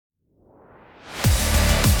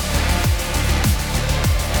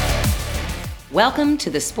Welcome to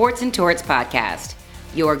the Sports and Torts Podcast,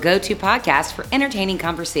 your go-to podcast for entertaining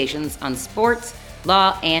conversations on sports,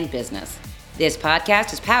 law, and business. This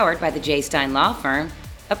podcast is powered by the J. Stein Law Firm,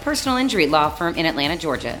 a personal injury law firm in Atlanta,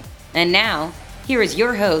 Georgia. And now, here is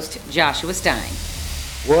your host, Joshua Stein.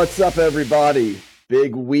 What's up, everybody?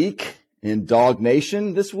 Big week in Dog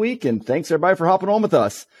Nation this week, and thanks, everybody, for hopping on with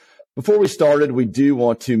us. Before we started, we do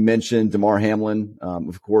want to mention Damar Hamlin.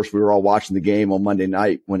 Of course, we were all watching the game on Monday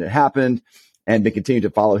night when it happened and been continuing to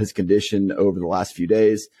follow his condition over the last few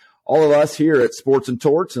days. All of us here at Sports and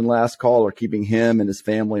Torts and Last Call are keeping him and his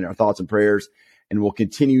family in our thoughts and prayers, and we'll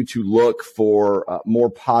continue to look for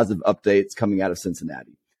more positive updates coming out of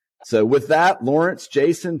Cincinnati. So with that, Lawrence,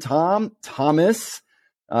 Jason, Thomas,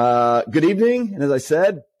 good evening. And as I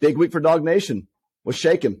said, big week for Dog Nation. What's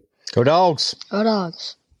shaking? Go Dogs. Go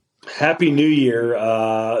Dogs. Happy New Year.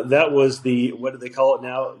 That was the, what do they call it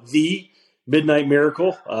now? The Midnight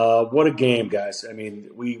Miracle. What a game, guys. I mean,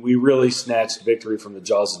 we really snatched victory from the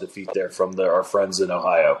jaws of defeat there from our friends in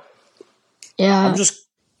Ohio. Yeah. I'm just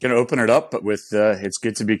going to open it up with it's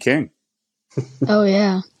good to be king. Oh,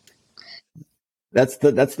 yeah. That's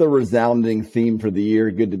the resounding theme for the year.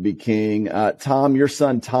 Good to be king. Tom, your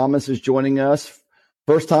son Thomas is joining us.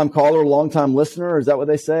 First time caller, long time listener. Is that what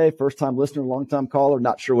they say? First time listener, long time caller.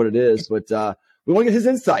 Not sure what it is, but we want to get his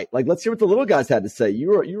insight. Like, let's hear what the little guys had to say. You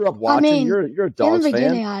were up watching. I mean, you're a Dogs fan. In the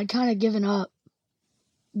beginning, I had kind of given up,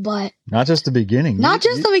 but not just the beginning.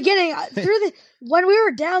 The beginning. When we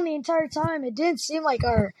were down the entire time, it didn't seem like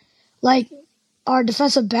our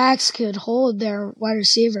defensive backs could hold their wide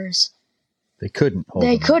receivers. They couldn't hold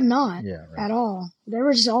They them. could not at all. They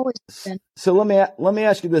were just always open. So let me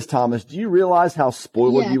ask you this, Thomas. Do you realize how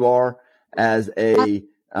spoiled you are as a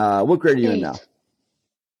what grade are you in now?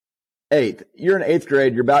 Eighth. You're in eighth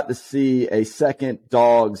grade. You're about to see a second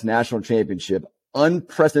Dogs national championship.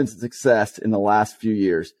 Unprecedented success in the last few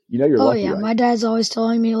years. You know you're lucky. Oh yeah, right? My dad's always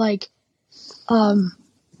telling me you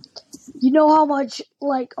know how much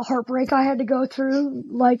heartbreak I had to go through.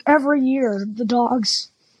 Every year, the Dogs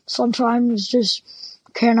sometimes just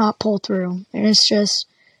cannot pull through,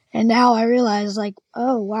 and now I realize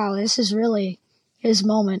oh wow, this is really his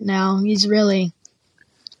moment now. He's really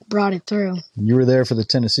brought it through. You were there for the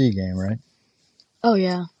Tennessee game, right? Oh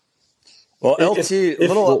yeah. Well,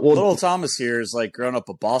 little Thomas here is growing up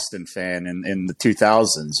a Boston fan in the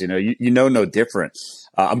 2000s. You know no different.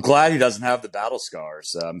 I'm glad he doesn't have the battle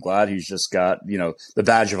scars. I'm glad he's just got the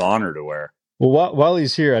badge of honor to wear. Well, while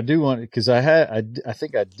he's here, I do want, because I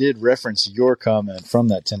think I did reference your comment from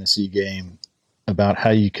that Tennessee game about how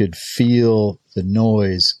you could feel the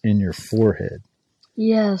noise in your forehead.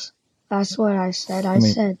 Yes, that's what I said. I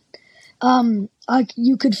said,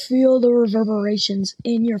 you could feel the reverberations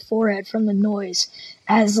in your forehead from the noise,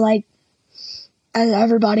 as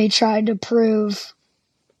everybody tried to prove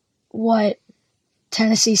what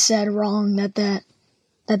Tennessee said wrong, that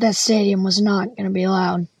stadium was not going to be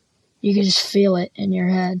loud. You can just feel it in your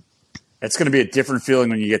head. It's going to be a different feeling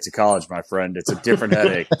when you get to college, my friend. It's a different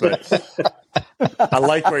headache, but I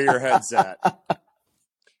like where your head's at.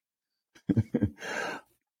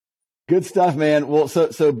 Good stuff, man. Well,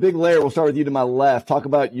 so Big Lair, we'll start with you to my left. Talk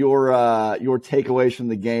about your takeaways from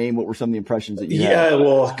the game. What were some of the impressions that you had? Yeah,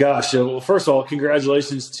 well, gosh. Well, first of all,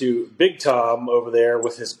 congratulations to Big Tom over there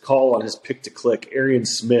with his call on his pick-to-click. Arian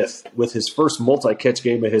Smith with his first multi-catch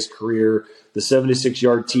game of his career. The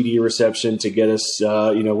 76-yard TD reception to get us,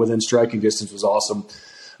 within striking distance was awesome.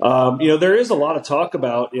 There is a lot of talk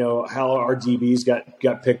about, how our DBs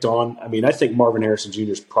got picked on. I mean, I think Marvin Harrison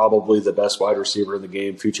Jr. is probably the best wide receiver in the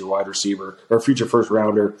game, future wide receiver or future first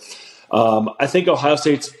rounder. I think Ohio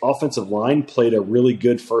State's offensive line played a really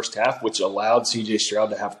good first half, which allowed C.J. Stroud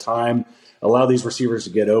to have time, allow these receivers to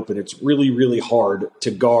get open. It's really, really hard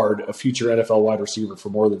to guard a future NFL wide receiver for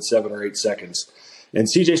more than 7 or 8 seconds. And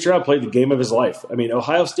C.J. Stroud played the game of his life. I mean,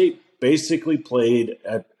 Ohio State basically played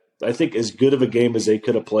I think as good of a game as they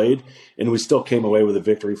could have played, and we still came away with a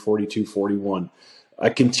victory, 42-41.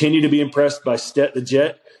 I continue to be impressed by Stet the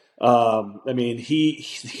Jet. The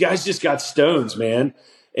guys just got stones, man.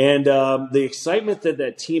 And the excitement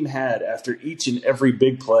that team had after each and every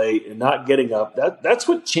big play and not getting up, that's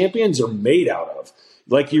what champions are made out of.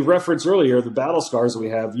 Like you referenced earlier, the battle scars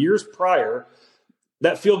we have years prior,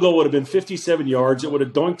 that field goal would have been 57 yards. It would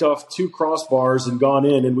have dunked off 2 crossbars and gone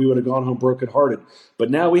in, and we would have gone home brokenhearted. But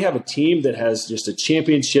now we have a team that has just a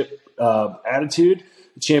championship attitude,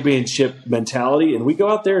 a championship mentality, and we go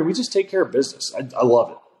out there and we just take care of business. I love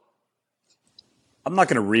it. I'm not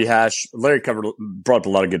going to rehash. Larry brought up a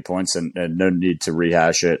lot of good points, and no need to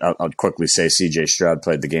rehash it. I'll quickly say C.J. Stroud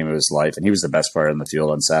played the game of his life, and he was the best player on the field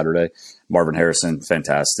on Saturday. Marvin Harrison,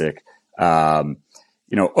 fantastic.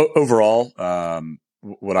 Overall,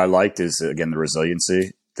 what I liked is, again, the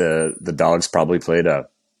resiliency. The Dogs probably played a,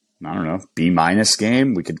 I don't know, B-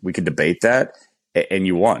 game. We could debate that, and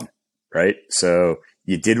you won, right? So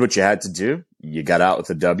you did what you had to do. You got out with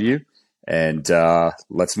a W, and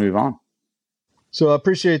let's move on. So I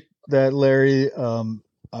appreciate that, Larry. I'm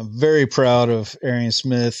very proud of Arian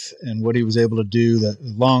Smith and what he was able to do. That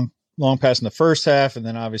long pass in the first half, and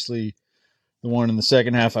then obviously the one in the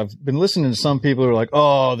second half. I've been listening to some people who are like,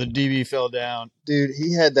 "Oh, the DB fell down." Dude,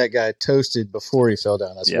 he had that guy toasted before he fell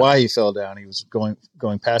down. That's why he fell down. He was going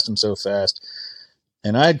past him so fast.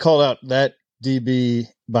 And I had called out that DB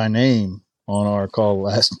by name on our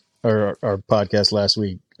our podcast last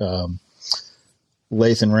week.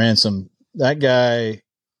 Lathan Ransom. That guy,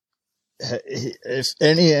 if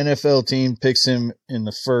any NFL team picks him in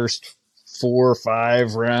the first 4 or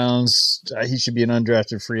 5 rounds, he should be an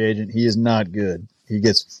undrafted free agent. He is not good. He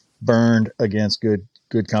gets burned against good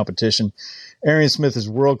competition. Arian Smith is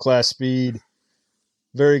world-class speed.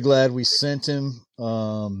 Very glad we sent him.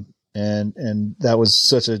 And that was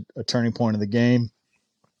such a turning point of the game.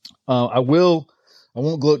 I won't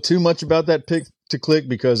gloat too much about that pick to click,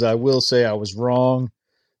 because I will say I was wrong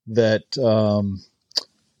that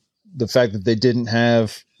the fact that they didn't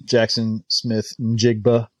have Jackson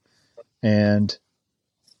Smith-Njigba and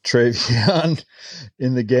Travion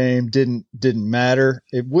in the game didn't matter.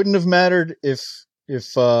 It wouldn't have mattered if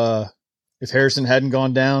Harrison hadn't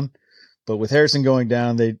gone down, but with Harrison going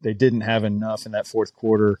down, they didn't have enough in that fourth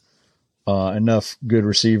quarter, enough good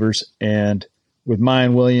receivers. And with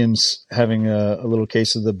Mayan Williams having a little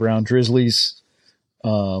case of the Brown Drizzlies,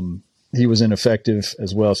 he was ineffective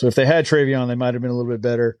as well. So if they had Travion, they might have been a little bit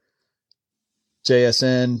better.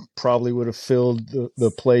 JSN probably would have filled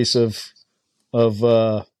the place of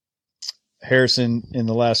Harrison in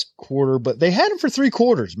the last quarter, but they had him for 3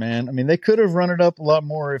 quarters, man. I mean, they could have run it up a lot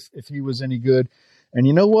more if he was any good. And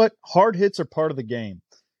you know what? Hard hits are part of the game.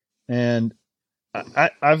 And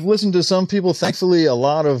I've listened to some people, thankfully a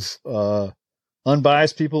lot of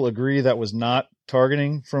unbiased people agree that was not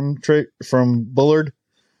targeting from Bullard.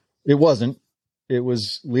 It wasn't. It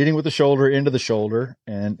was leading with the shoulder into the shoulder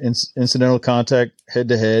and incidental contact head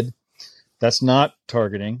to head. That's not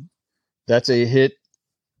targeting. That's a hit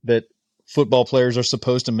that football players are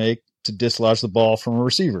supposed to make to dislodge the ball from a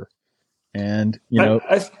receiver. And,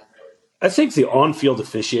 I think the on-field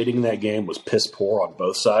officiating in that game was piss poor on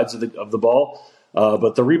both sides of the ball.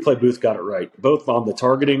 But the replay booth got it right, both on the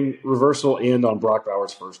targeting reversal and on Brock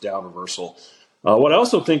Bowers' first down reversal. What I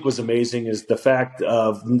also think was amazing is the fact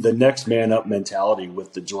of the next man up mentality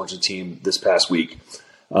with the Georgia team this past week.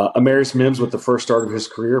 Amarius Mims, with the first start of his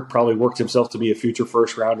career, probably worked himself to be a future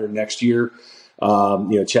first rounder next year.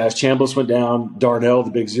 Chaz Chambliss went down. Darnell, the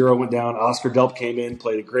big zero, went down. Oscar Delp came in,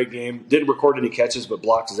 played a great game. Didn't record any catches, but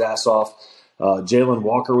blocked his ass off. Jalen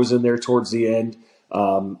Walker was in there towards the end.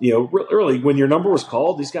 Early when your number was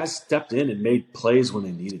called, these guys stepped in and made plays when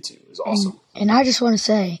they needed to. It was awesome. And I just want to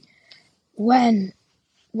say, when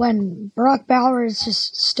Brock Bowers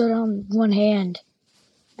just stood on one hand,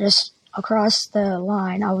 just across the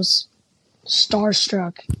line, I was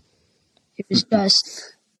starstruck. It was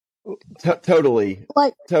just totally.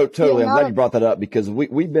 Totally. I'm glad you brought that up, because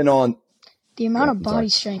we've been on the amount of body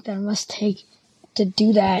strength that it must take to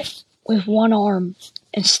do that with one arm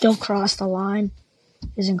and still cross the line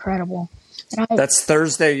is incredible. That's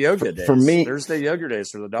Thursday yoga days. For me, Thursday yoga days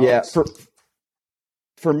for the Dogs. Yeah,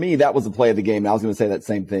 for me, that was the play of the game. And I was going to say that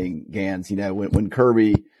same thing, Gans. When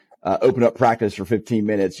Kirby opened up practice for 15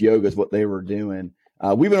 minutes, yoga is what they were doing.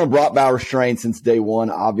 We've been on Brock Bowers' train since day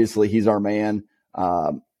one. Obviously, he's our man.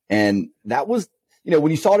 And that was,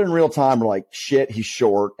 when you saw it in real time, we're like, shit, he's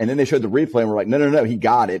short. And then they showed the replay and we're like, no, he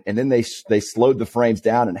got it. And then they slowed the frames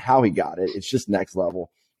down and how he got it. It's just next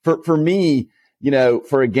level. For me,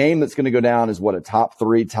 for a game that's going to go down as a top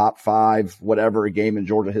 3, top 5, whatever, a game in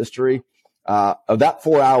Georgia history. Of that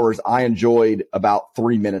 4 hours, I enjoyed about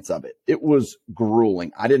 3 minutes of it. It was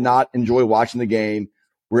grueling. I did not enjoy watching the game.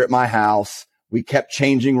 We're at my house. We kept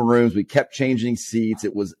changing rooms. We kept changing seats.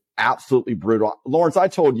 It was absolutely brutal. Lawrence, I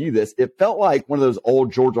told you this. It felt like one of those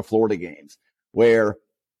old Georgia-Florida games where,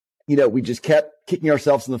 we just kept kicking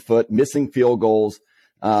ourselves in the foot, missing field goals,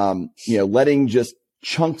 letting just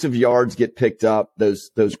chunks of yards get picked up.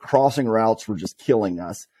 Those crossing routes were just killing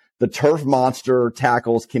us. The turf monster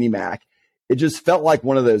tackles Kenny Mack. It just felt like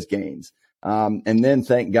one of those games. And then,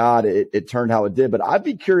 thank God, it turned how it did. But I'd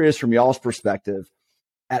be curious from y'all's perspective,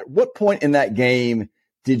 at what point in that game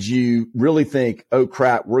did you really think, oh,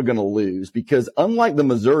 crap, we're going to lose? Because unlike the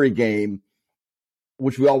Missouri game,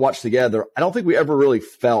 which we all watched together, I don't think we ever really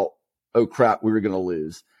felt, oh, crap, we were going to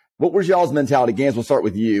lose. What was y'all's mentality? Gans, we'll start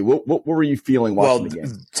with you. What were you feeling watching the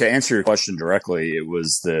game? To answer your question directly, it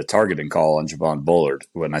was the targeting call on Javon Bullard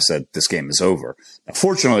when I said this game is over. Now,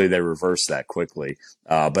 fortunately, they reversed that quickly.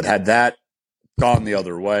 But had that gone the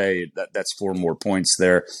other way, that's 4 more points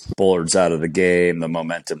there. Bullard's out of the game. The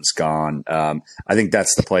momentum's gone. I think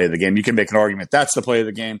that's the play of the game. You can make an argument that's the play of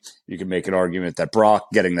the game. You can make an argument that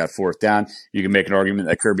Brock getting that 4th down. You can make an argument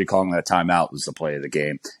that Kirby calling that timeout was the play of the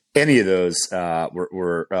game. Any of those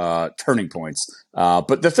were turning points.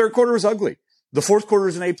 But the third quarter was ugly. The fourth quarter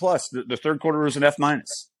was an A+. The third quarter was an F-.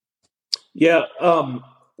 Yeah.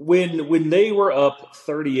 When they were up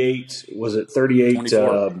 38, was it 38?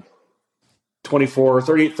 24,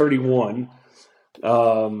 38, 31.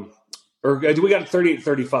 Or we got 38,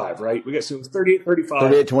 35, right? So it was 38, 35.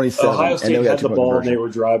 38, 27. Ohio State had the ball and they were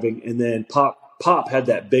driving, and then Pop had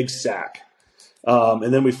that big sack.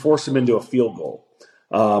 And then we forced him into a field goal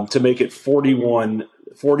to make it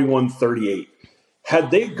 41-38.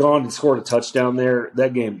 Had they gone and scored a touchdown there, the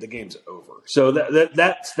game's over. So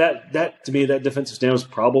that to me, that defensive stand was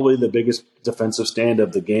probably the biggest defensive stand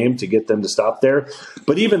of the game to get them to stop there.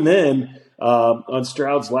 But even then, on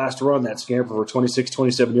Stroud's last run, that scamper for 26,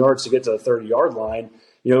 27 yards to get to the 30-yard line,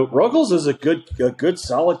 Ruggles is a good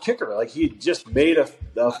solid kicker. Like, he just made a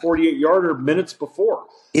 48-yarder minutes before.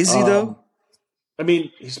 Is he though? I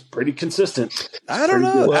mean, he's pretty consistent. I don't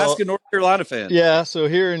know. Well, ask a North Carolina fan. Yeah, so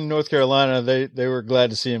here in North Carolina, they were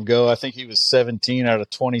glad to see him go. I think he was 17 out of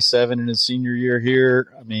 27 in his senior year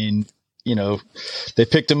here. I mean, they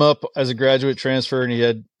picked him up as a graduate transfer,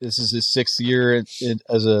 and this is his 6th year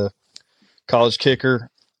as a college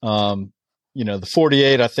kicker. The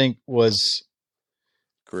 48, I think, was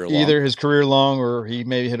either his career long or he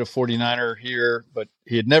maybe hit a 49er here, but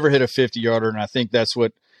he had never hit a 50-yarder, and I think that's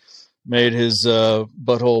what made his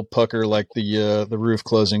butthole pucker like the roof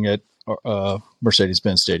closing at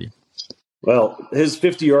Mercedes-Benz Stadium. Well, his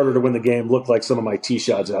 50-yarder to win the game looked like some of my tee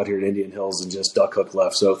shots out here at Indian Hills and just duck hook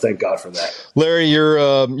left. So thank God for that. Larry,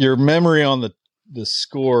 your memory on the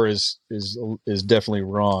score is definitely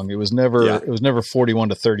wrong. It was never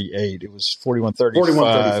 41-38. It was 41-35.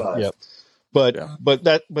 41-35. Yep.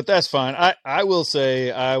 But that's fine. I will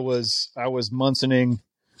say I was Munsoning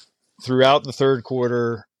throughout the third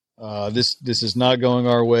quarter. This is not going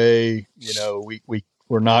our way.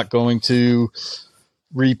 We're not going to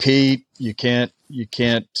repeat. You can't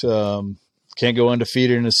go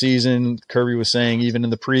undefeated in a season. Kirby was saying even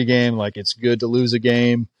in the pregame, like, it's good to lose a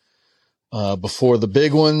game before the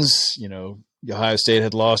big ones. Ohio State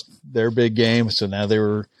had lost their big game, so now they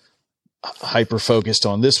were hyper focused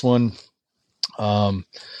on this one.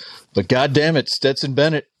 But God damn it, Stetson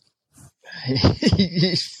Bennett,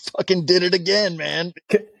 he fucking did it again, man.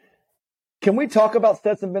 Can we talk about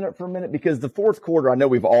Stetson Bennett for a minute? Because the fourth quarter, I know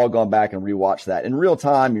we've all gone back and rewatched that. In real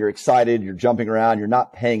time, you're excited, you're jumping around, you're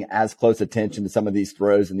not paying as close attention to some of these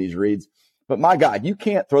throws and these reads. But my God, you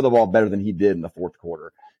can't throw the ball better than he did in the fourth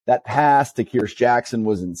quarter. That pass to Kyrus Jackson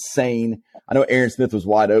was insane. I know Aaron Smith was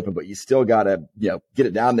wide open, but you still got to, get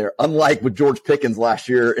it down there. Unlike with George Pickens last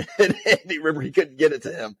year, and remember, he couldn't get it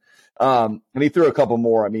to him. And he threw a couple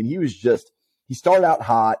more. I mean, he started out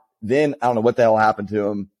hot. Then I don't know what the hell happened to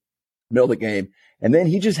him. Middle of the game. And then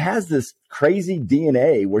he just has this crazy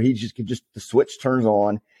DNA where he just the switch turns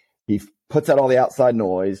on. He puts out all the outside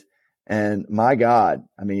noise. And my God,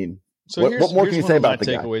 I mean, so what more can you say about the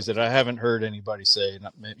guy? Takeaways that I haven't heard anybody say,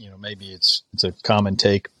 maybe it's a common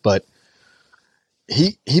take, but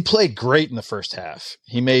he played great in the first half.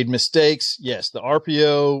 He made mistakes. Yes. The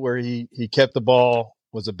RPO where he kept the ball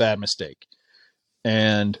was a bad mistake.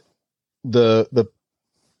 And the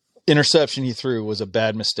interception he threw was a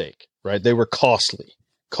bad mistake. Right. They were costly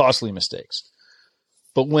mistakes.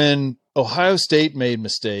 But when Ohio State made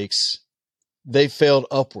mistakes, they failed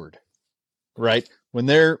upward. Right. When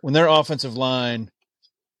their offensive line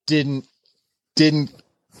didn't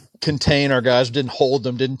contain our guys, didn't hold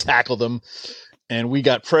them, didn't tackle them, and we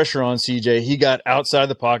got pressure on CJ, he got outside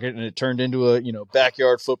the pocket and it turned into a,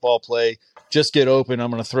 backyard football play. Just get open. I'm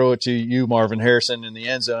going to throw it to you, Marvin Harrison, in the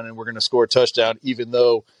end zone, and we're going to score a touchdown, even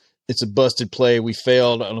though it's a busted play. We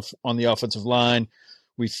failed on the offensive line.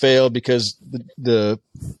 We failed because the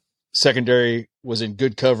secondary was in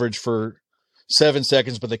good coverage for 7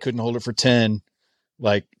 seconds, but they couldn't hold it for 10.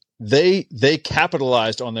 Like, they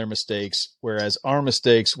capitalized on their mistakes, whereas our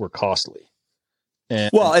mistakes were costly. And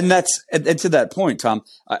to that point, Tom,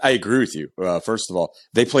 I agree with you. First of all,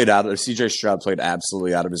 CJ Stroud played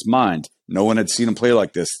absolutely out of his mind. No one had seen him play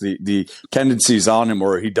like this. The tendencies on him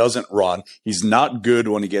where he doesn't run. He's not good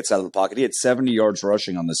when he gets out of the pocket. He had 70 yards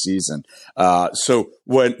rushing on the season. So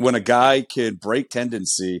when a guy can break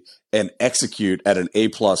tendency and execute at an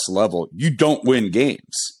A-plus level, you don't win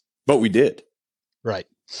games. But we did. Right.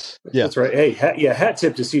 Yeah, that's right. Hey, hat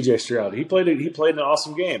tip to CJ Stroud. He played an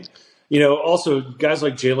awesome game. Also guys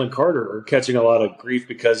like Jalen Carter are catching a lot of grief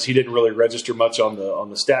because he didn't really register much on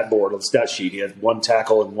the stat board, on the stat sheet. He had 1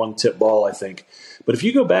 tackle and 1 tip ball, I think. But if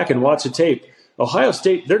you go back and watch the tape, Ohio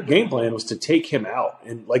State, their game plan was to take him out.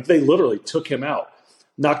 And they literally took him out,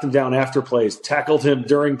 knocked him down after plays, tackled him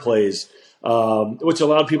during plays, which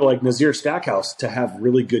allowed people like Nazir Stackhouse to have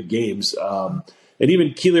really good games. And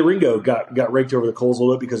even Keely Ringo got raked over the coals a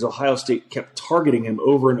little bit because Ohio State kept targeting him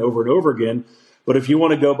over and over and over again. But if you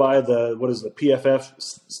want to go by the PFF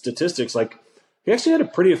statistics, he actually had a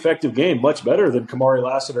pretty effective game, much better than Kamari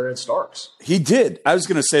Lassiter and Starks. He did. I was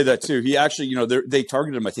going to say that too. He actually, they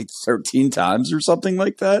targeted him, I think, 13 times or something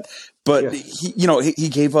like that. But he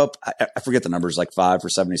gave up, I forget the numbers, 5 for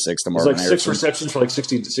 76 to Marvin Harrison. 6 receptions for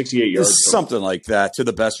 68 yards. Something like that, to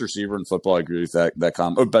the best receiver in football. I agree with that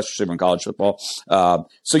best receiver in college football. I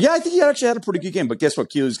think he actually had a pretty good game. But guess what?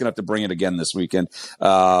 Keely's going to have to bring it again this weekend.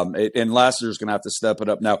 And Lassiter's going to have to step it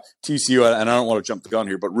up. Now, TCU, and I don't want to jump the gun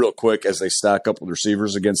here, but real quick, as they stack up with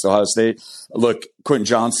receivers against Ohio State, look, Quentin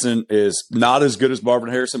Johnson is not as good as Marvin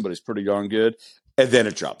Harrison, but he's pretty darn good. And then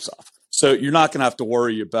it drops off. So you're not going to have to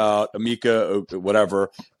worry about Amika,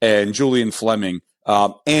 whatever, and Julian Fleming.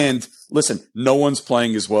 And listen, no one's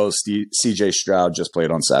playing as well as CJ Stroud just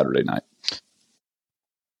played on Saturday night.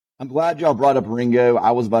 I'm glad y'all brought up Ringo.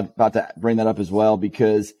 I was about to bring that up as well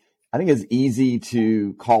because I think it's easy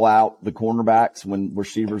to call out the cornerbacks when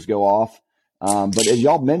receivers go off. But as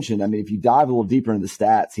y'all mentioned, if you dive a little deeper into the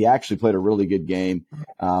stats, he actually played a really good game.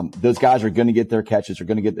 Those guys are going to get their catches, are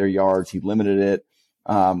going to get their yards. He limited it.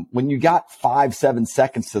 When you got 5-7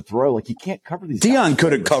 seconds to throw, you can't cover these. Dion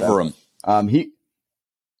couldn't cover him. So I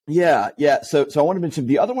want to mention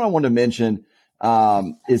the other one I want to mention,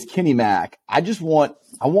 is Kenny Mack. I want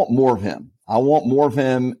more of him. I want more of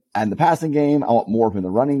him in the passing game. I want more of him in the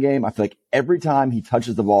running game. I feel like every time he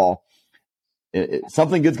touches the ball,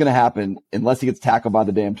 something good's going to happen unless he gets tackled by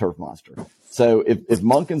the damn turf monster. So if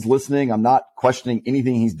Monken's listening, I'm not questioning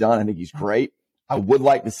anything he's done. I think he's great. I would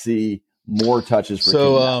like to see more touches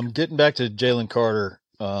for him. Getting back to Jalen Carter,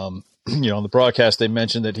 on the broadcast, they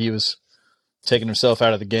mentioned that he was taking himself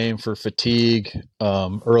out of the game for fatigue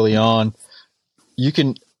early on.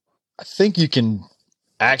 I think you can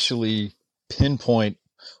actually pinpoint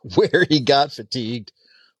where he got fatigued,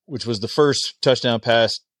 which was the first touchdown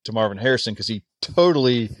pass to Marvin Harrison, because he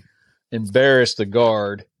totally embarrassed the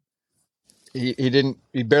guard.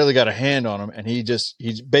 He barely got a hand on him, and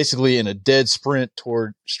he's basically in a dead sprint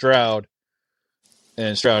toward Stroud,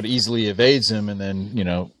 and Stroud easily evades him and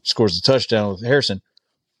then, scores a touchdown with Harrison.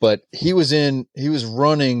 But he was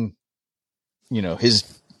running,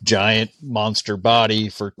 his giant monster body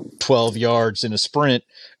for 12 yards in a sprint,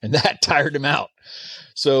 and that tired him out.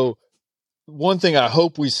 So one thing I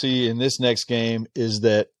hope we see in this next game is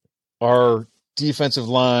that our defensive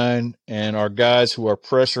line and our guys who are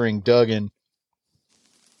pressuring Duggan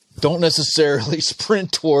don't necessarily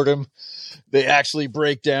sprint toward him. They actually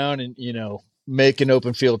break down and, make an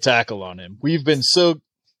open field tackle on him. We've been so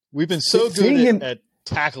good at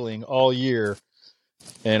tackling all year,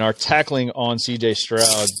 and our tackling on CJ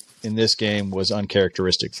Stroud in this game was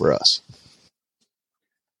uncharacteristic for us.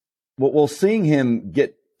 Well, seeing him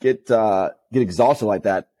get exhausted like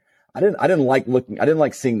that, I didn't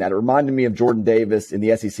like seeing that. It reminded me of Jordan Davis in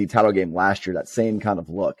the SEC title game last year, that same kind of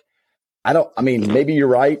look. Maybe you're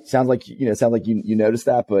right. Sounds like you noticed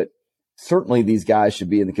that, but certainly these guys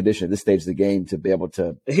should be in the condition at this stage of the game to be able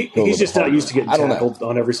to. He's just not used to getting tackled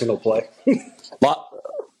on every single play.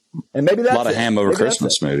 And maybe that's a lot of ham over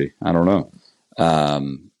Christmas, maybe. I don't know.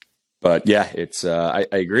 But yeah, it's, I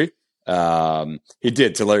agree. He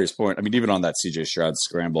did, to Larry's point. Even on that CJ Stroud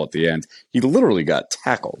scramble at the end, he literally got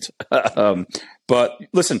tackled. But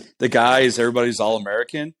listen, the guy is everybody's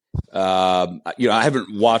All-American. I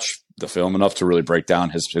haven't watched the film enough to really break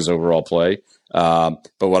down his overall play. But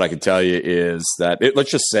what I can tell you is that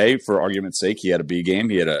let's just say, for argument's sake, he had a B game,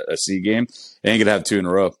 he had a C game, and he could have 2 in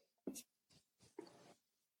a row.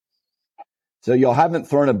 So y'all haven't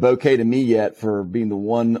thrown a bouquet to me yet for being the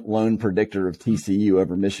one lone predictor of TCU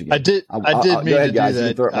over Michigan. I did mean to do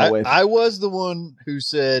that. I was the one who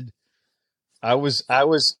said Michigan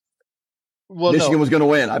was going to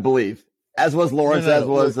win, I believe. As was Lawrence, as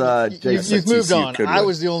was Jason. You've moved on. I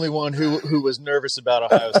was the only one who was nervous about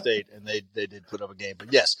Ohio State, and they did put up a game.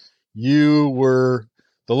 But yes, you were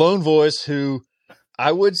the lone voice who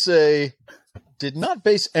I would say did not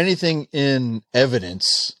base anything in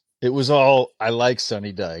evidence. It was all, I like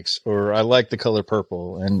Sonny Dykes, or I like the color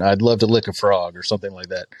purple, and I'd love to lick a frog, or something like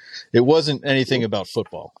that. It wasn't anything about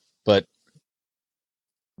football, but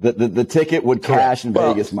the ticket would cash in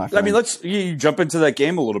Vegas, my friend. I mean, you jump into that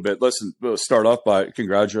game a little bit. Listen, we'll start off by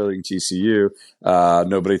congratulating TCU.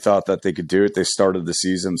 Nobody thought that they could do it. They started the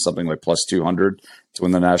season something like plus 200 to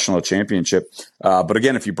win the national championship. But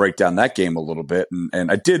again, if you break down that game a little bit,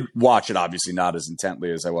 and I did watch it, obviously not as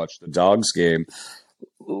intently as I watched the Dogs game.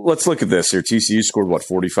 Let's look at this here. TCU scored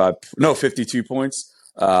 52 points.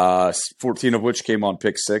 14 of which came on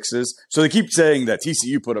pick sixes. So they keep saying that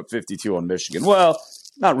TCU put up 52 on Michigan. Well,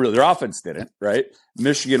 not really. Their offense didn't, right?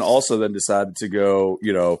 Michigan also then decided to go,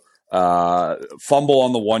 fumble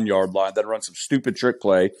on the 1 yard line, then run some stupid trick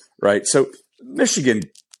play, right? So Michigan,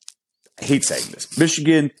 I hate saying this,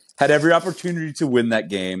 Michigan had every opportunity to win that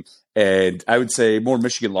game. And I would say more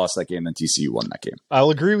Michigan lost that game than TCU won that game.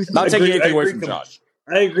 I'll agree with you. Not taking anything away from Josh.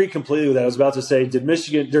 I agree completely with that. I was about to say, did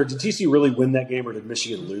TCU really win that game, or did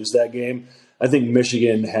Michigan lose that game? I think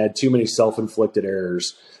Michigan had too many self-inflicted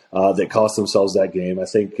errors that cost themselves that game. I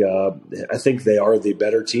think they are the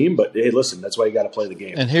better team, but hey, listen, that's why you got to play the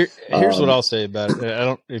game. And here's what I'll say about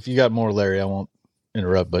it. If you got more, Larry, I won't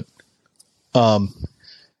interrupt. But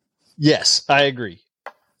yes, I agree.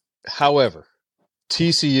 However,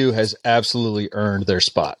 TCU has absolutely earned their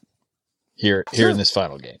spot here in this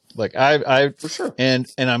final game. Like I for sure, and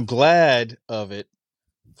I'm glad of it.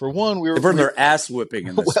 For one, they've earned their ass whipping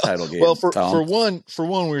in this title game. Well, for one,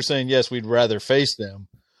 we were saying yes, we'd rather face them.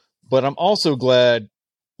 But I'm also glad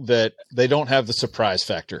that they don't have the surprise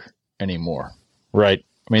factor anymore, right?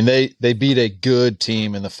 I mean, they beat a good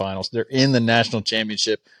team in the finals. They're in the national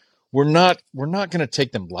championship. We're not going to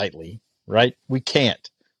take them lightly, right? We can't.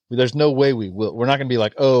 There's no way we will. We're not going to be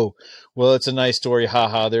like, oh, well, it's a nice story. Ha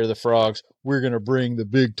ha, they're the Frogs. We're going to bring the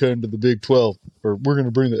Big 10 to the Big 12, or we're going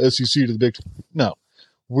to bring the SEC to the Big 12. No,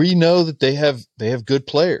 we know that they have good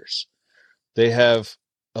players. They have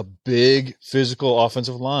a big physical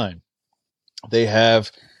offensive line. They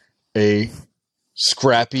have a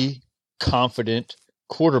scrappy, confident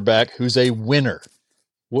quarterback who's a winner.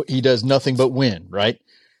 He does nothing but win, right?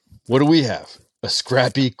 What do we have? A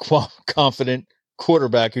scrappy, confident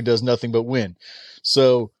quarterback who does nothing but win.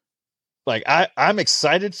 So, like, I'm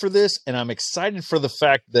excited for this, and I'm excited for the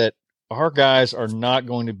fact that our guys are not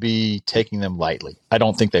going to be taking them lightly. I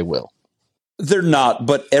don't think they will. They're not,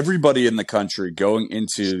 but everybody in the country going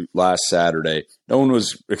into last Saturday, no one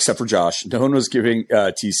was, except for Josh, no one was giving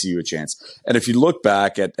TCU a chance. And if you look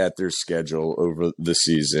back at their schedule over the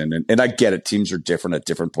season, and I get it, teams are different at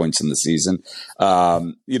different points in the season.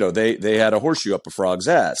 They had a horseshoe up a frog's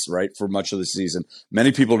ass, right, for much of the season.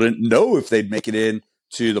 Many people didn't know if they'd make it in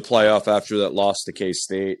to the playoff after that loss to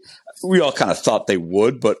K-State. We all kind of thought they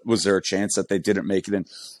would, but was there a chance that they didn't make it in?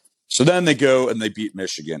 So then they go and they beat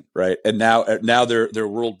Michigan, right? And now they're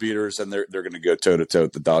world beaters, and they're going to go toe-to-toe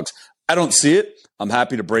with the Dogs. I don't see it. I'm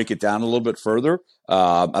happy to break it down a little bit further.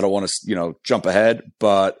 I don't want to, jump ahead,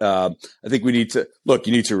 but I think we need to look.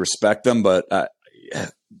 You need to respect them, but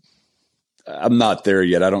I'm not there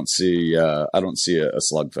yet. I don't see a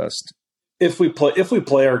slugfest. If we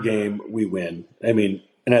play our game, we win. I mean,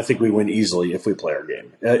 and I think we win easily if we play our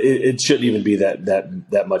game. It shouldn't even be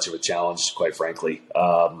that much of a challenge, quite frankly.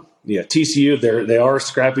 TCU, they are a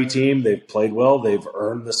scrappy team. They've played well. They've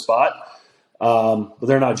earned the spot, but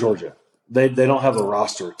they're not Georgia. They don't have a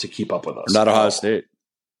roster to keep up with us. Not Ohio State.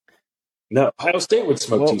 No, Ohio State would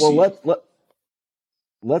smoke TCU. Well,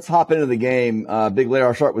 let's hop into the game. Big Larry,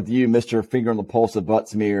 I'll start with you, Mr. Finger on the Pulse of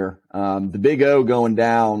Buttsmeer. The Big O going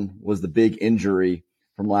down was the big injury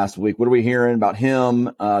from last week. What are we hearing about him?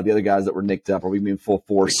 The other guys that were nicked up? Are we being full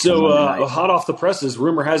force? So hot off the presses,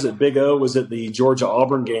 rumor has it Big O was at the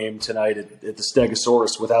Georgia-Auburn game tonight at the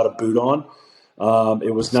Stegosaurus without a boot on.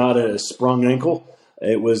 It was not a sprung ankle.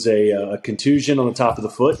 It was a contusion on the top of the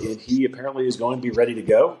foot, and he apparently is going to be ready to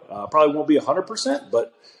go. Probably won't be 100%,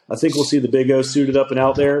 but I think we'll see the Big O suited up and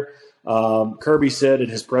out there. Kirby said in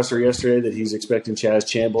his presser yesterday that he's expecting Chaz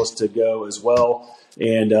Chambliss to go as well.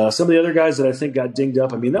 And some of the other guys that I think got dinged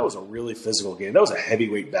up, I mean, that was a really physical game. That was a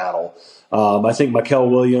heavyweight battle. I think Mikel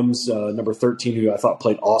Williams, number 13, who I thought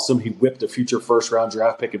played awesome, he whipped a future first-round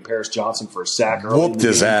draft pick in Paris Johnson for a sack early. Whooped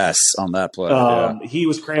his ass on that play. He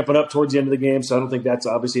was cramping up towards the end of the game, so I don't think that's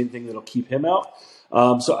obviously anything that'll keep him out.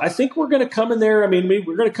 So I think we're going to come in there. I mean,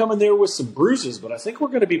 we're going to come in there with some bruises, but I think we're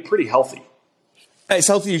going to be pretty healthy. as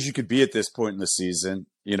healthy as you could be at this point in the season.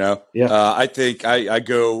 Yeah. I think I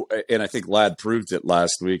go, and I think Ladd proved it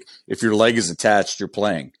last week. If your leg is attached, you're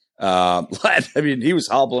playing. Ladd, I mean, he was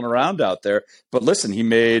hobbling around out there, but listen, he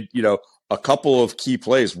made, a couple of key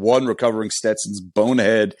plays, one recovering Stetson's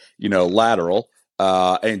bonehead, lateral,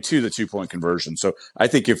 and two, the 2-point conversion. So I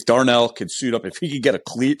think if Darnell could suit up, if he could get a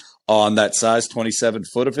cleat on that size 27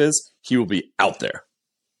 foot of his, he will be out there.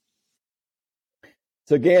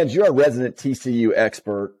 So Gans, you're a resident TCU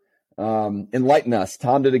expert. Enlighten us.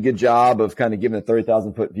 Tom did a good job of kind of giving a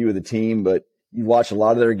 30,000 foot view of the team, but you watch a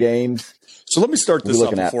lot of their games. So let me start this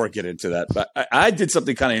off before I get into that. But I did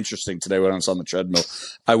something kind of interesting today when I was on the treadmill.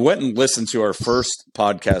 I went and listened to our first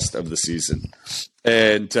podcast of the season.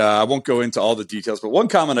 And I won't go into all the details, but one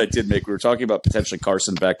comment I did make, we were talking about potentially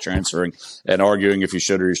Carson Beck transferring and arguing if he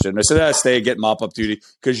should or he shouldn't. I said, stay, get mop-up duty,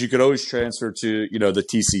 because you could always transfer to, the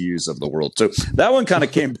TCUs of the world. So that one kind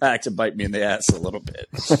of came back to bite me in the ass a little bit.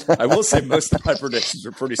 I will say most of my predictions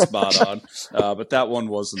are pretty spot on, but that one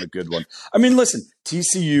wasn't a good one. I mean, listen,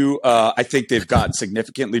 TCU, I think they've gotten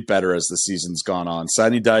significantly better as the season's gone on.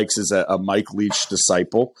 Sonny Dykes is a Mike Leach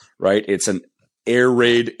disciple, right? It's an air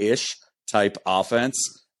raid-ish type offense.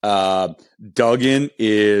 Duggan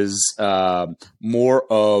is more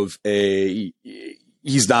of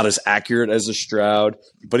he's not as accurate as a Stroud,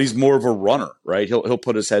 but he's more of a runner, right? He'll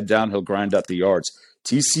put his head down, he'll grind out the yards.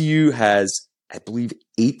 TCU has, I believe,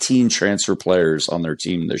 18 transfer players on their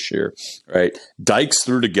team this year, right? Dykes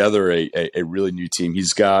threw together a really new team.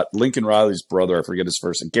 He's got Lincoln Riley's brother, I forget his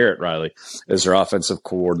first name, Garrett Riley, as their offensive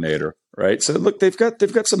coordinator, right? So look, they've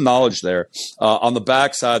got some knowledge there. On the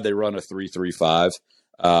backside, they run a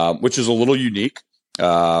 3-3-5, which is a little unique.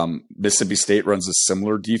 Mississippi State runs a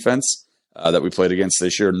similar defense that we played against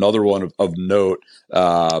this year. Another one of note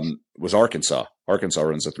was Arkansas. Arkansas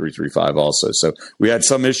runs a 3-3-5 also. So we had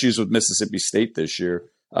some issues with Mississippi State this year.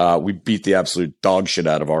 We beat the absolute dog shit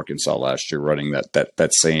out of Arkansas last year running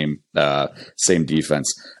that same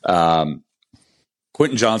defense.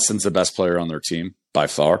 Quentin Johnston's the best player on their team by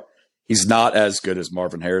far. He's not as good as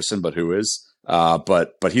Marvin Harrison, but who is?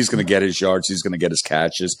 But he's going to get his yards. He's going to get his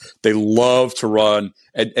catches. They love to run,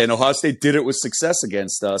 and Ohio State did it with success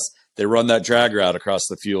against us. They run that drag route across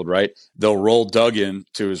the field, right? They'll roll Duggan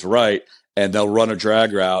to his right, and they'll run a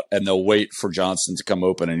drag route, and they'll wait for Johnston to come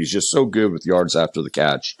open, and he's just so good with yards after the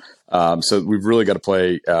catch. So we've really got to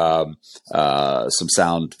play some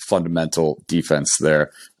sound fundamental defense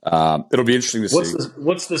there. It'll be interesting to see.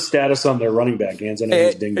 What's the status on their running back, Gans? I know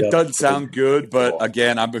he's dinged up. It doesn't sound good, but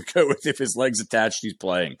again, I'm going to go with if his leg's attached, he's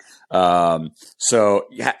playing. So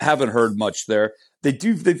haven't heard much there.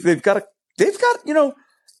 They've got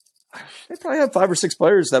they probably have 5 or 6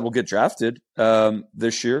 players that will get drafted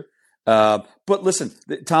this year. But listen,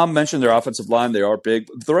 Tom mentioned their offensive line. They are big.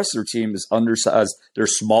 The rest of their team is undersized. They're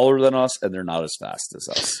smaller than us, and they're not as fast as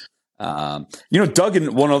us.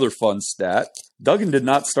 Duggan, one other fun stat, Duggan did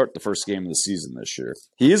not start the first game of the season this year.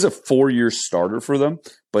 He is a 4-year starter for them,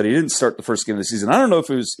 but he didn't start the first game of the season. I don't know if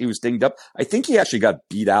he was dinged up. I think he actually got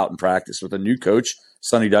beat out in practice with a new coach,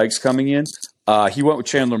 Sonny Dykes, coming in. He went with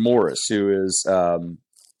Chandler Morris, who is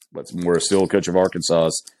Morris, the old coach of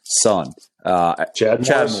Arkansas's son,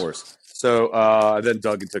 Chad Morris. So then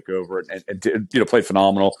Duggan took over and played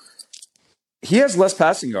phenomenal. He has less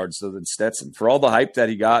passing yards, though, than Stetson. For all the hype that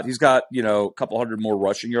he's got, a couple hundred more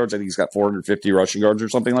rushing yards. I think he's got 450 rushing yards or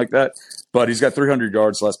something like that. But he's got 300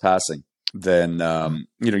 yards less passing than,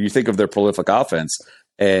 you think of their prolific offense.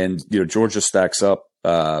 And, Georgia stacks up.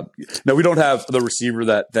 No, we don't have the receiver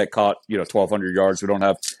that caught, 1,200 yards. We don't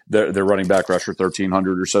have their running back rusher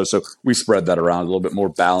 1,300 or so. So we spread that around a little bit more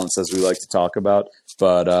balance, as we like to talk about.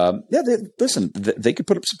 But, they could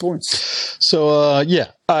put up some points. So,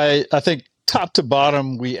 I think top to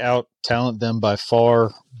bottom, we out talent them by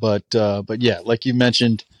far. But yeah, like you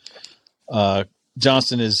mentioned,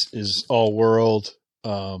 Johnston is all world.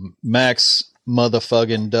 Max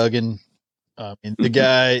motherfucking Duggan. The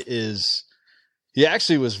guy he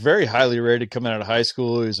actually was very highly rated coming out of high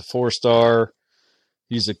school. He was a 4-star.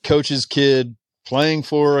 He's a coach's kid playing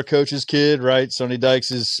for a coach's kid, right? Sonny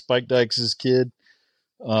Spike Dykes' kid.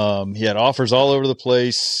 He had offers all over the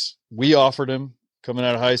place. We offered him coming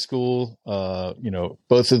out of high school.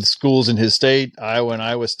 Both of the schools in his state, Iowa and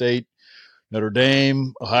Iowa State, Notre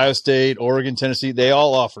Dame, Ohio State, Oregon, Tennessee, they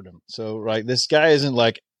all offered him. So, right, this guy isn't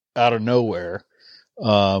like out of nowhere.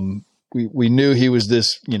 We knew he was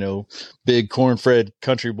this, big corn-fed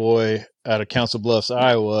country boy out of Council Bluffs,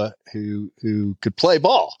 Iowa, who could play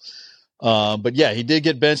ball. But yeah, he did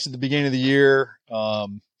get benched at the beginning of the year.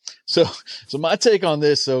 So my take on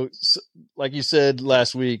this, so like you said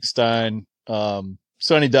last week, Stein,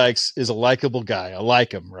 Sonny Dykes is a likable guy. I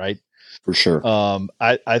like him, right? For sure. I'm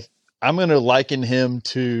going to liken him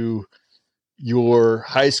to your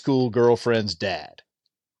high school girlfriend's dad,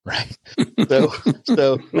 right? So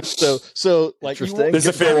like, there's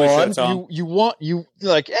a family show, Tom. You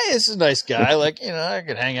like, hey, this is a nice guy. Like, I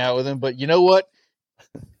could hang out with him, but you know what?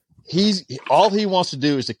 All he wants to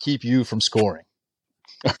do is to keep you from scoring.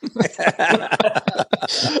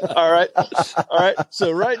 All right.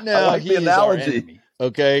 So right now, he's our enemy.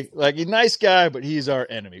 Okay, like he's a nice guy, but he's our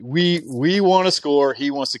enemy. We want to score. He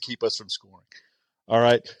wants to keep us from scoring. All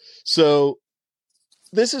right. So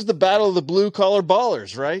this is the battle of the blue collar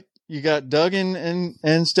ballers, right? You got Duggan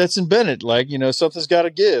and Stetson Bennett. Like, something's got to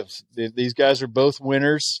give. These guys are both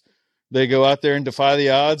winners. They go out there and defy the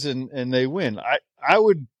odds, and they win. I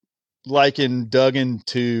would liken Duggan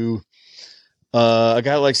to a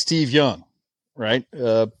guy like Steve Young, right?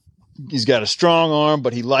 He's got a strong arm,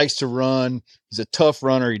 but he likes to run. He's a tough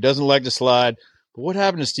runner. He doesn't like to slide. But what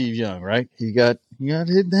happened to Steve Young, right? He got hit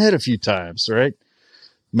in the head a few times, right?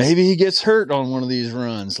 Maybe he gets hurt on one of these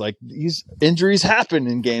runs. Like, these injuries happen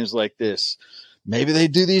in games like this. Maybe they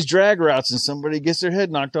do these drag routes and somebody gets their head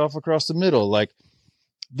knocked off across the middle. Like,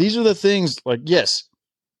 these are the things, like, yes,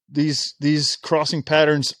 these crossing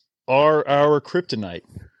patterns are our kryptonite,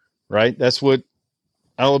 right? That's what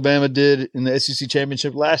Alabama did in the SEC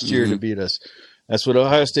championship last year to beat us. That's what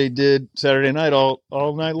Ohio State did Saturday night all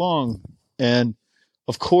night long. And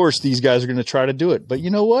of course, these guys are going to try to do it. But you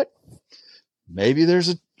know what? Maybe there's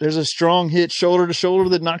a strong hit shoulder to shoulder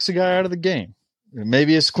that knocks a guy out of the game.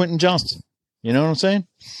 Maybe it's Quentin Johnston. You know what I'm saying?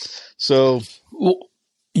 So, well,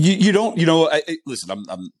 you don't. Listen,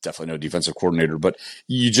 I'm definitely no defensive coordinator, but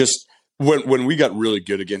you just. When we got really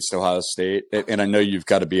good against Ohio State, and I know you've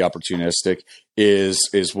got to be opportunistic,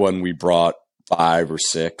 is when we brought 5 or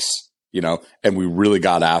 6, and we really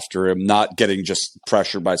got after him, not getting just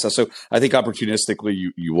pressured by stuff. So I think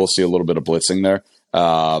opportunistically, you will see a little bit of blitzing there.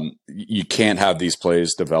 You can't have these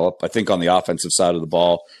plays develop. I think on the offensive side of the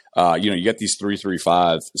ball, you get these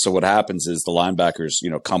 3-3-5. So what happens is the linebackers,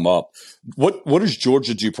 come up. What does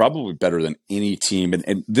Georgia do probably better than any team?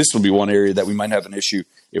 And this will be one area that we might have an issue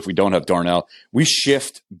if we don't have Darnell. We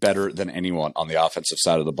shift better than anyone on the offensive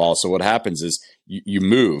side of the ball. So what happens is you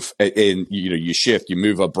move and you shift, you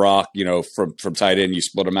move up Brock, from tight end, you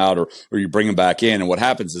split them out or you bring them back in. And what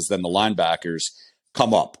happens is then the linebackers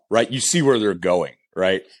come up, right? You see where they're going.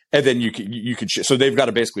 Right. And then you could so they've got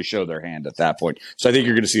to basically show their hand at that point. So I think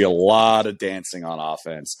you're going to see a lot of dancing on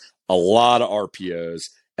offense, a lot of RPOs.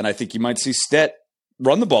 And I think you might see Stet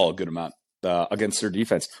run the ball a good amount against their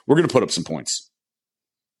defense. We're going to put up some points.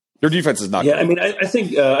 Their defense is not good. I mean, I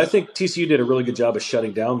think TCU did a really good job of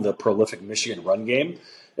shutting down the prolific Michigan run game.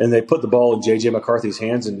 And they put the ball in J.J. McCarthy's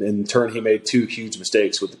hands. And in turn, he made 2 huge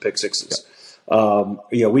mistakes with the pick sixes.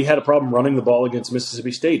 Yeah. We had a problem running the ball against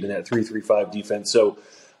Mississippi State in that 3-3-5 defense. So,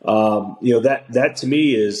 that to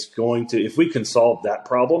me is going to, if we can solve that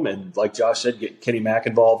problem, and like Josh said, get Kenny Mack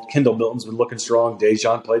involved. Kendall Milton's been looking strong.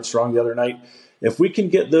 Dejon played strong the other night. If we can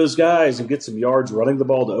get those guys and get some yards running the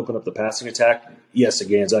ball to open up the passing attack, yes,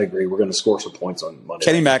 again, I agree. We're going to score some points on Monday.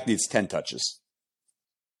 Kenny Mack needs 10 touches,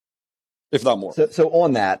 if not more. So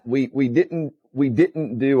on that, we didn't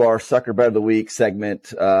do our Sucker Bet of the Week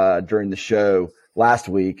segment during the show last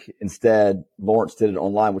week. Instead, Lawrence did it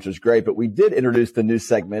online, which was great. But we did introduce the new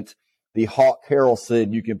segment, the Hawk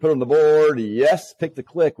Harrelson. You can put on the board, yes, pick the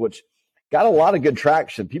click, which got a lot of good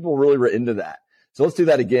traction. People really were into that. So let's do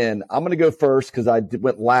that again. I'm going to go first because I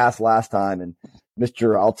went last time, and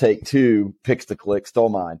Mr. I'll take 2 picks to click stole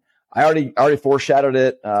mine. I already foreshadowed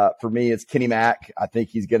it. For me, it's Kenny Mack. I think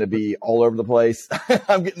he's going to be all over the place.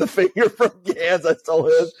 I'm getting the finger from Gans. I stole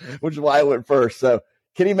his, which is why I went first. So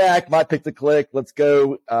Kenny Mack, my pick to click. Let's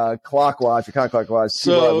go clockwise or counterclockwise.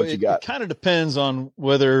 So what you got? It kind of depends on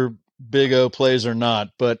whether Big O plays or not,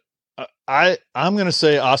 but I'm going to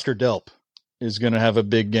say Oscar Delp is going to have a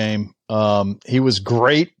big game. He was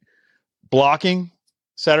great blocking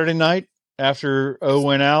Saturday night after O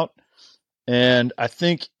went out. And I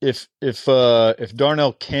think if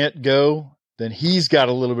Darnell can't go, then he's got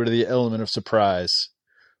a little bit of the element of surprise,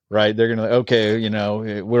 right? They're going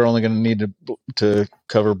to, we're only going to need to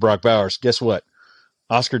cover Brock Bowers. Guess what?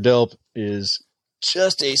 Oscar Delp is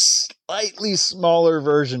just a slightly smaller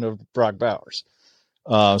version of Brock Bowers.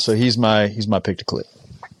 So he's my pick to click.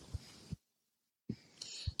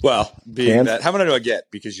 Well, being that, how many do I get?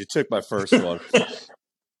 Because you took my first one.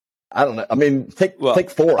 I don't know. I mean, take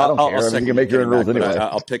 4. I don't care. You can make your own rules anyway.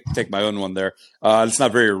 I'll take my own one there. It's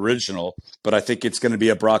not very original, but I think it's going to be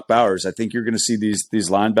a Brock Bowers. I think you're going to see these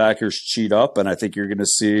linebackers cheat up, and I think you're going to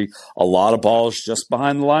see a lot of balls just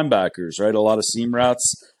behind the linebackers, right? A lot of seam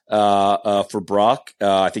routes for Brock.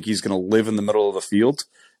 I think he's going to live in the middle of the field.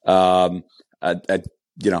 I'd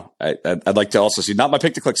like to also see, not my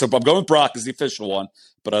pick to click, so I'm going Brock as the official one,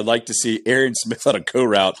 but I'd like to see Arian Smith on a go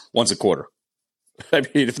route once a quarter. I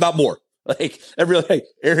mean, if not more.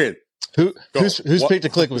 Arian. Whose pick to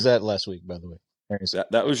click was that last week, by the way?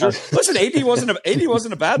 That was yours. Listen, AD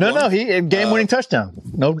wasn't a bad one. No, he game winning touchdown.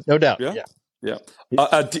 No doubt. Yeah.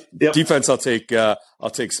 Defense, I'll take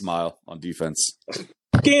Smile on defense.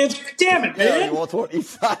 Damn it, man! Yeah, he wants one each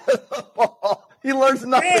side of the ball. He learns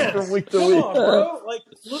nothing from week to week. Come on, bro. Like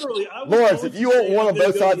literally, Lawrence, if you want one on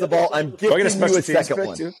both sides of the ball, I'm gifting you a second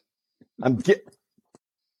one. Too?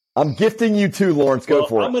 I'm gifting you 2, Lawrence. Go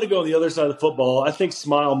for it. I'm going to go on the other side of the football. I think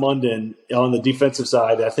Smile Munden on the defensive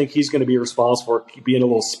side, I think he's going to be responsible for being a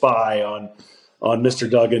little spy on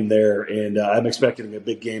Mr. Duggan there, and I'm expecting a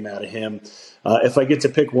big game out of him. If I get to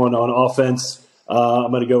pick one on offense,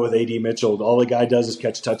 I'm going to go with A.D. Mitchell. All the guy does is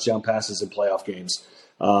catch touchdown passes in playoff games.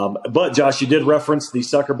 But, Josh, you did reference the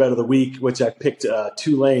sucker bet of the week, which I picked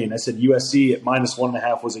Tulane. I said USC at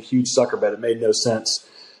 -1.5 was a huge sucker bet. It made no sense.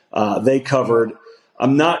 They covered.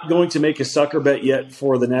 I'm not going to make a sucker bet yet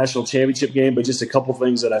for the national championship game, but just a couple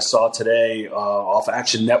things that I saw today off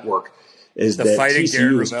Action Network is the that Fighting TCU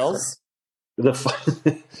Darren Rovels?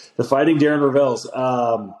 The Fighting Darren Rovels.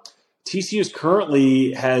 TCU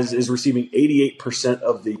currently is receiving 88%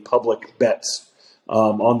 of the public bets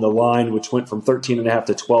on the line, which went from 13.5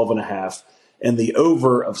 to 12.5, and the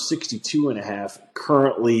over of 62.5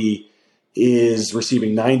 currently is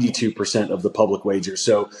receiving 92% of the public wagers.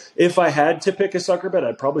 So if I had to pick a sucker bet,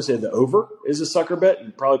 I'd probably say the over is a sucker bet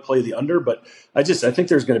and probably play the under. But I think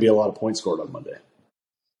there's going to be a lot of points scored on Monday.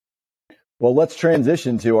 Well, let's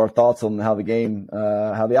transition to our thoughts on how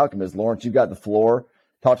the outcome is. Lawrence, you've got the floor.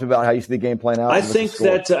 Talk to me about how you see the game playing out. I think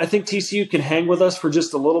TCU can hang with us for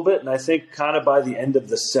just a little bit, and I think kind of by the end of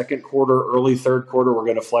the second quarter, early third quarter, we're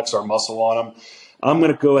going to flex our muscle on them. I'm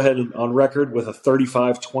going to go ahead and on record with a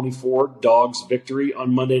 35-24 Dogs victory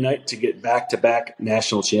on Monday night to get back-to-back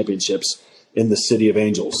national championships in the City of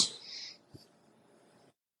Angels.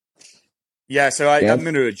 Yeah, so I'm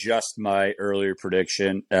going to adjust my earlier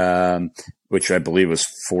prediction, which I believe was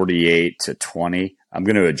 48-20. I'm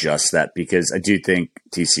going to adjust that because I do think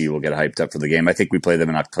TCU will get hyped up for the game. I think we play them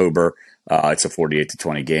in October. It's a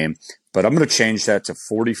 48-20 game. But I'm going to change that to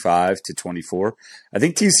 45-24. I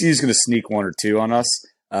think TCU is going to sneak 1 or 2 on us.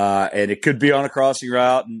 And it could be on a crossing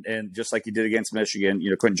route. And just like he did against Michigan,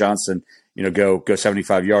 Quentin Johnston, go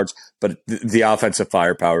 75 yards. But the offensive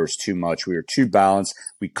firepower is too much. We are too balanced.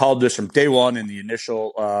 We called this from day one in the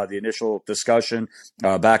initial discussion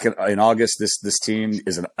back in August. This team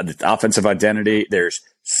is an offensive identity. There's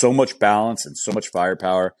so much balance and so much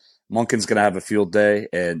firepower. Monken's going to have a field day,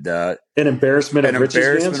 and an embarrassment of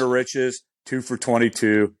riches. 2 for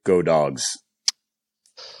 22. Go Dogs!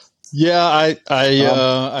 Yeah,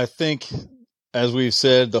 I think, as we've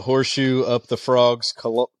said, the horseshoe up the frog's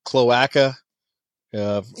cloaca.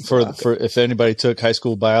 For if anybody took high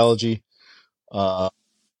school biology, that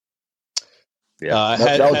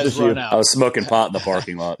was run out. I was smoking pot in the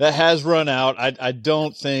parking lot. That has run out. I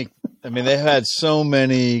don't think. I mean, they've had so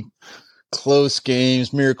many close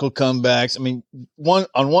games, miracle comebacks. I mean,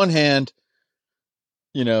 on one hand,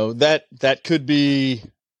 that could be,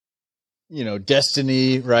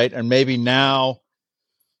 destiny, right? And maybe now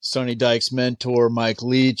Sonny Dykes' mentor, Mike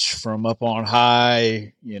Leach from up on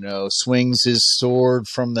high, swings his sword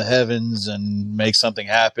from the heavens and makes something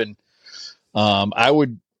happen. I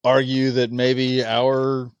would argue that maybe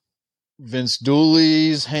our Vince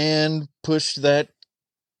Dooley's hand pushed that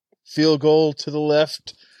field goal to the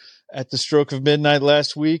left at the stroke of midnight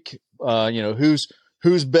last week. Who's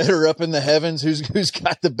better up in the heavens? Who's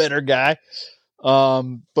got the better guy?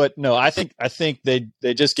 But no, I think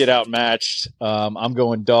they just get outmatched. I'm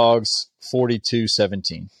going Dogs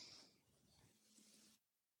 42-17.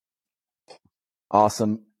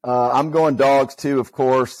 Awesome. I'm going Dogs too, of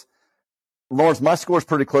course. Lawrence, my score's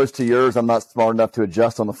pretty close to yours. I'm not smart enough to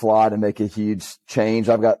adjust on the fly to make a huge change.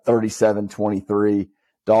 I've got 37-23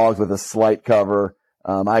 Dogs with a slight cover.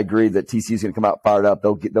 I agree that TCU is going to come out fired up.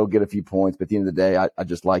 They'll get a few points, but at the end of the day, I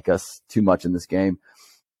just like us too much in this game.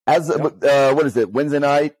 What is it? Wednesday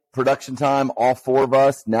night production time. All 4 of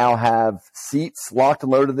us now have seats locked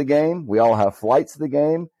and loaded to the game. We all have flights to the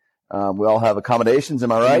game. We all have accommodations.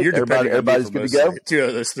 Am I right? Everybody's good to go. 2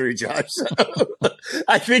 of those 3, Josh.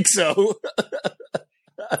 I think so.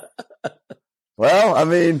 Well, I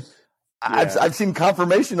mean, I've seen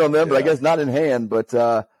confirmation on them, but I guess not in hand. But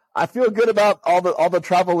I feel good about all the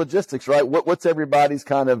travel logistics, right? What's everybody's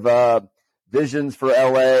kind of visions for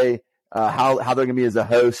LA? How they're going to be as a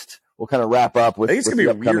host? We'll kind of wrap up with. I think it's going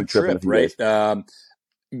to be a weird trip, right?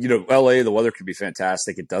 LA, the weather could be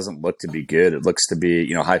fantastic. It doesn't look to be good. It looks to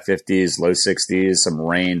be, high 50s, low 60s, some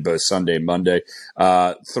rain both Sunday and Monday.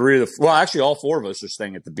 Actually, all four of us are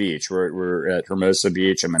staying at the beach. We're at Hermosa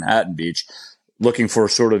Beach and Manhattan Beach, looking for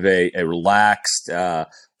sort of a relaxed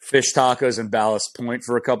fish tacos in Ballast Point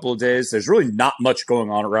for a couple of days. There's really not much going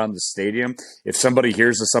on around the stadium. If somebody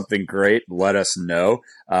hears of something great, let us know.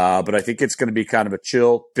 But I think it's going to be kind of a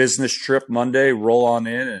chill business trip Monday, roll on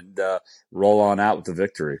in and roll on out with the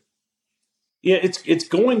victory. Yeah, it's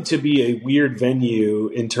going to be a weird venue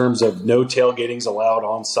in terms of no tailgatings allowed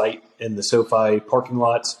on site in the SoFi parking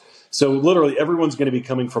lots. So literally everyone's going to be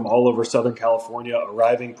coming from all over Southern California,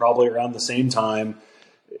 arriving probably around the same time.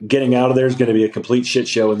 Getting out of there is going to be a complete shit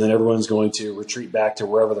show, and then everyone's going to retreat back to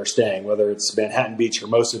wherever they're staying, whether it's Manhattan Beach,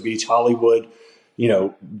 Hermosa Beach, Hollywood,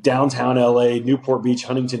 downtown LA, Newport Beach,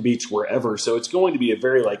 Huntington Beach, wherever. So it's going to be a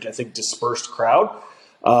very, dispersed crowd.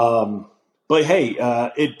 But hey,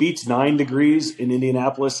 it beats 9 degrees in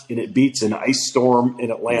Indianapolis, and it beats an ice storm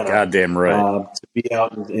in Atlanta. Goddamn right. To be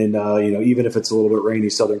out in even if it's a little bit rainy,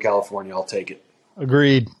 Southern California, I'll take it.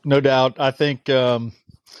 Agreed, no doubt. I think in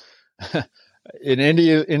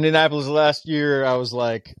Indianapolis last year, I was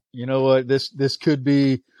like, you know what, this could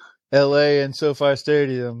be LA and SoFi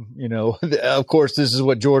Stadium. Of course, this is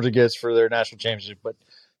what Georgia gets for their national championship. But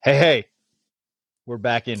hey, we're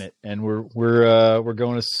back in it, and we're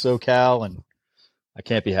going to SoCal, and I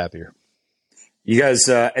can't be happier. You guys,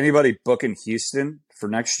 anybody booking Houston for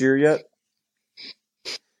next year yet?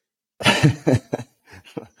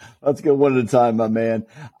 Let's go one at a time, my man.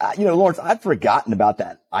 Lawrence, I'd forgotten about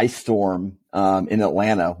that ice storm in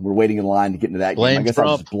Atlanta. We're waiting in line to get into that game. I guess I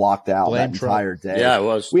was blocked out that entire day. Yeah, it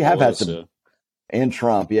was. We have had some – and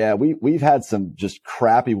Trump, yeah. We've had some just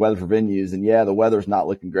crappy weather for venues. And, the weather's not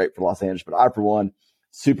looking great for Los Angeles. But I, for one,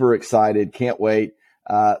 super excited. Can't wait.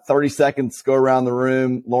 30 seconds, go around the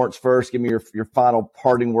room. Lawrence first, give me your final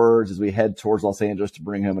parting words as we head towards Los Angeles to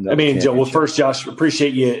bring home another championship. Well, first, Josh,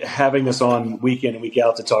 appreciate you having us on week in and week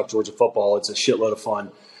out to talk Georgia football. It's a shitload of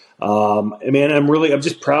fun. I'm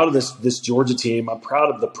just proud of this Georgia team. I'm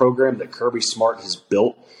proud of the program that Kirby Smart has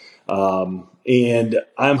built. And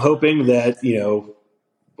I'm hoping that,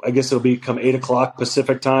 I guess it'll become 8:00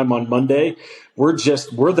 Pacific time on Monday. We're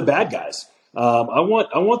the bad guys. I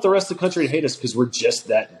want the rest of the country to hate us because we're just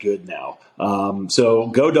that good now. So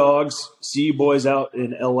go Dogs. See you boys out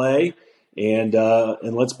in LA, and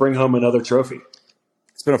let's bring home another trophy.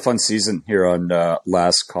 It's been a fun season here on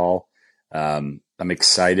Last Call. I'm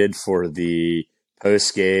excited for the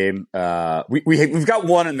post game. We've got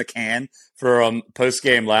one in the can for post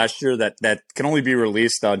game last year that can only be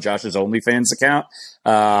released on Josh's OnlyFans account,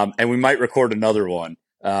 and we might record another one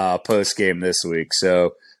post game this week.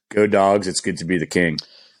 So. Go Dogs. It's good to be the king.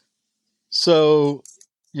 So,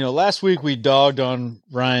 last week we dogged on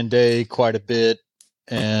Ryan Day quite a bit.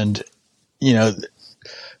 And,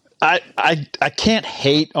 I can't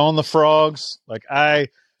hate on the Frogs. Like, I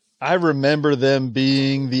remember them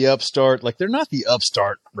being the upstart. Like, they're not the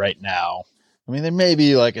upstart right now. I mean, they may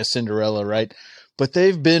be like a Cinderella, right? But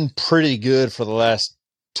they've been pretty good for the last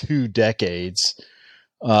 2 decades.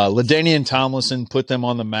 LaDainian Tomlinson put them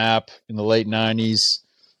on the map in the late 90s.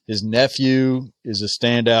 His nephew is a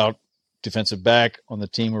standout defensive back on the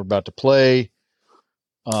team we're about to play.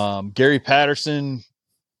 Gary Patterson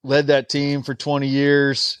led that team for 20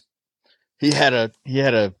 years. He had a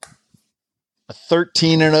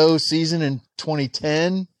 13-0 season in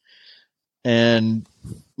 2010, and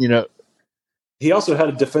he also had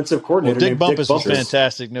a defensive coordinator. Dick named Bumpus was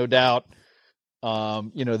fantastic, no doubt.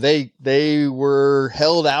 They were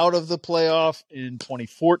held out of the playoff in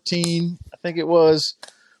 2014, I think it was.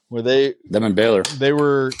 Where them and Baylor, they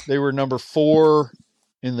were number 4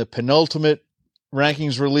 in the penultimate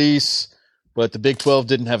rankings release, but the Big 12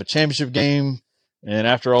 didn't have a championship game, and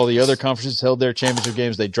after all the other conferences held their championship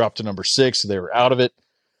games, they dropped to number 6, so they were out of it.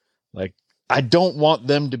 Like, I don't want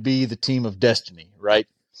them to be the team of destiny, right?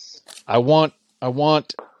 I want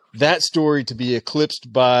that story to be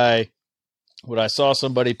eclipsed by what I saw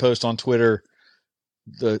somebody post on Twitter.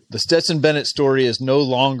 The Stetson Bennett story is no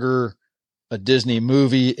longer a Disney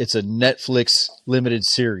movie. It's a Netflix limited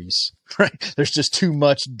series, right? There's just too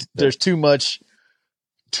much. There's too much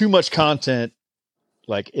content.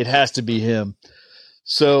 Like, it has to be him.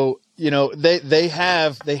 So, they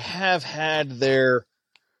have had their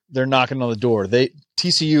knocking on the door.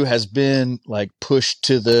 TCU has been like pushed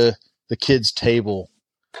to the the kids' table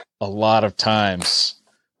a lot of times,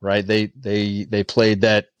 right? They played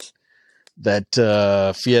that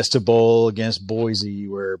Fiesta Bowl against Boise,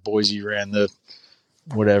 where Boise ran the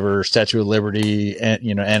Statue of Liberty and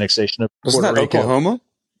annexation of Wasn't Puerto that Rico. Oklahoma?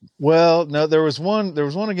 Well, no, there was one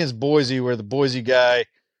against Boise where the Boise guy. I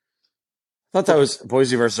thought that was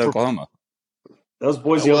Boise versus Oklahoma. That was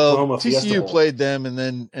Boise, Oklahoma. TCU played them,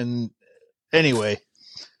 and anyway,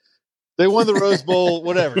 they won the Rose Bowl.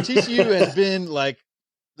 Whatever. TCU has been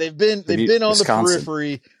they've been on Wisconsin. The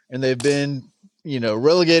periphery, and they've been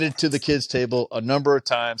relegated to the kids' table a number of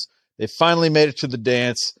times. They finally made it to the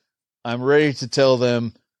dance. I'm ready to tell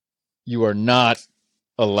them you are not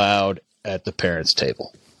allowed at the parents'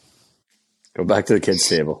 table. Go back to the kids'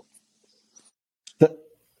 table.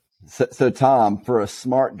 So, Tom, for a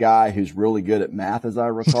smart guy who's really good at math, as I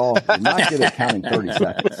recall, you're not good at counting 30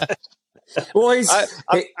 seconds. Well,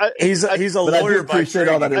 he's a lawyer by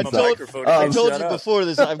training. I told you before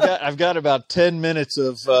this. I've got about 10 minutes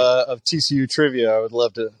of TCU trivia. I would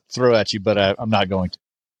love to throw at you, but I'm not going to.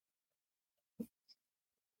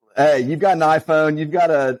 Hey, you've got an iPhone. You've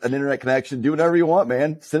got an internet connection. Do whatever you want,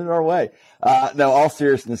 man. Send it our way. No, all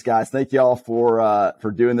seriousness, guys. Thank you all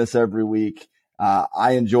for doing this every week.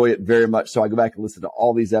 I enjoy it very much. So I go back and listen to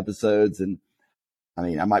all these episodes, and I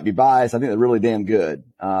mean, I might be biased. I think they're really damn good.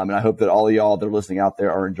 And I hope that all of y'all that are listening out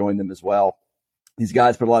there are enjoying them as well. These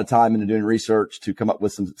guys put a lot of time into doing research to come up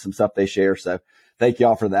with some stuff they share. So thank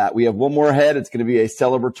y'all for that. We have one more ahead. It's going to be a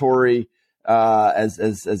celebratory,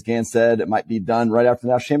 as Gan said, it might be done right after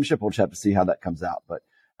the national championship. We'll just have to see how that comes out. But,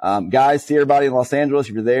 guys, see everybody in Los Angeles.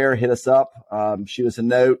 If you're there, hit us up, shoot us a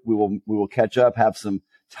note. We will catch up, have some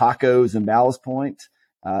tacos in Ballast Point,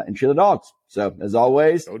 and cheer the dogs. So as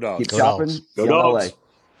always, keep chopping. Go Dogs.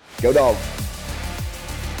 Go Dogs.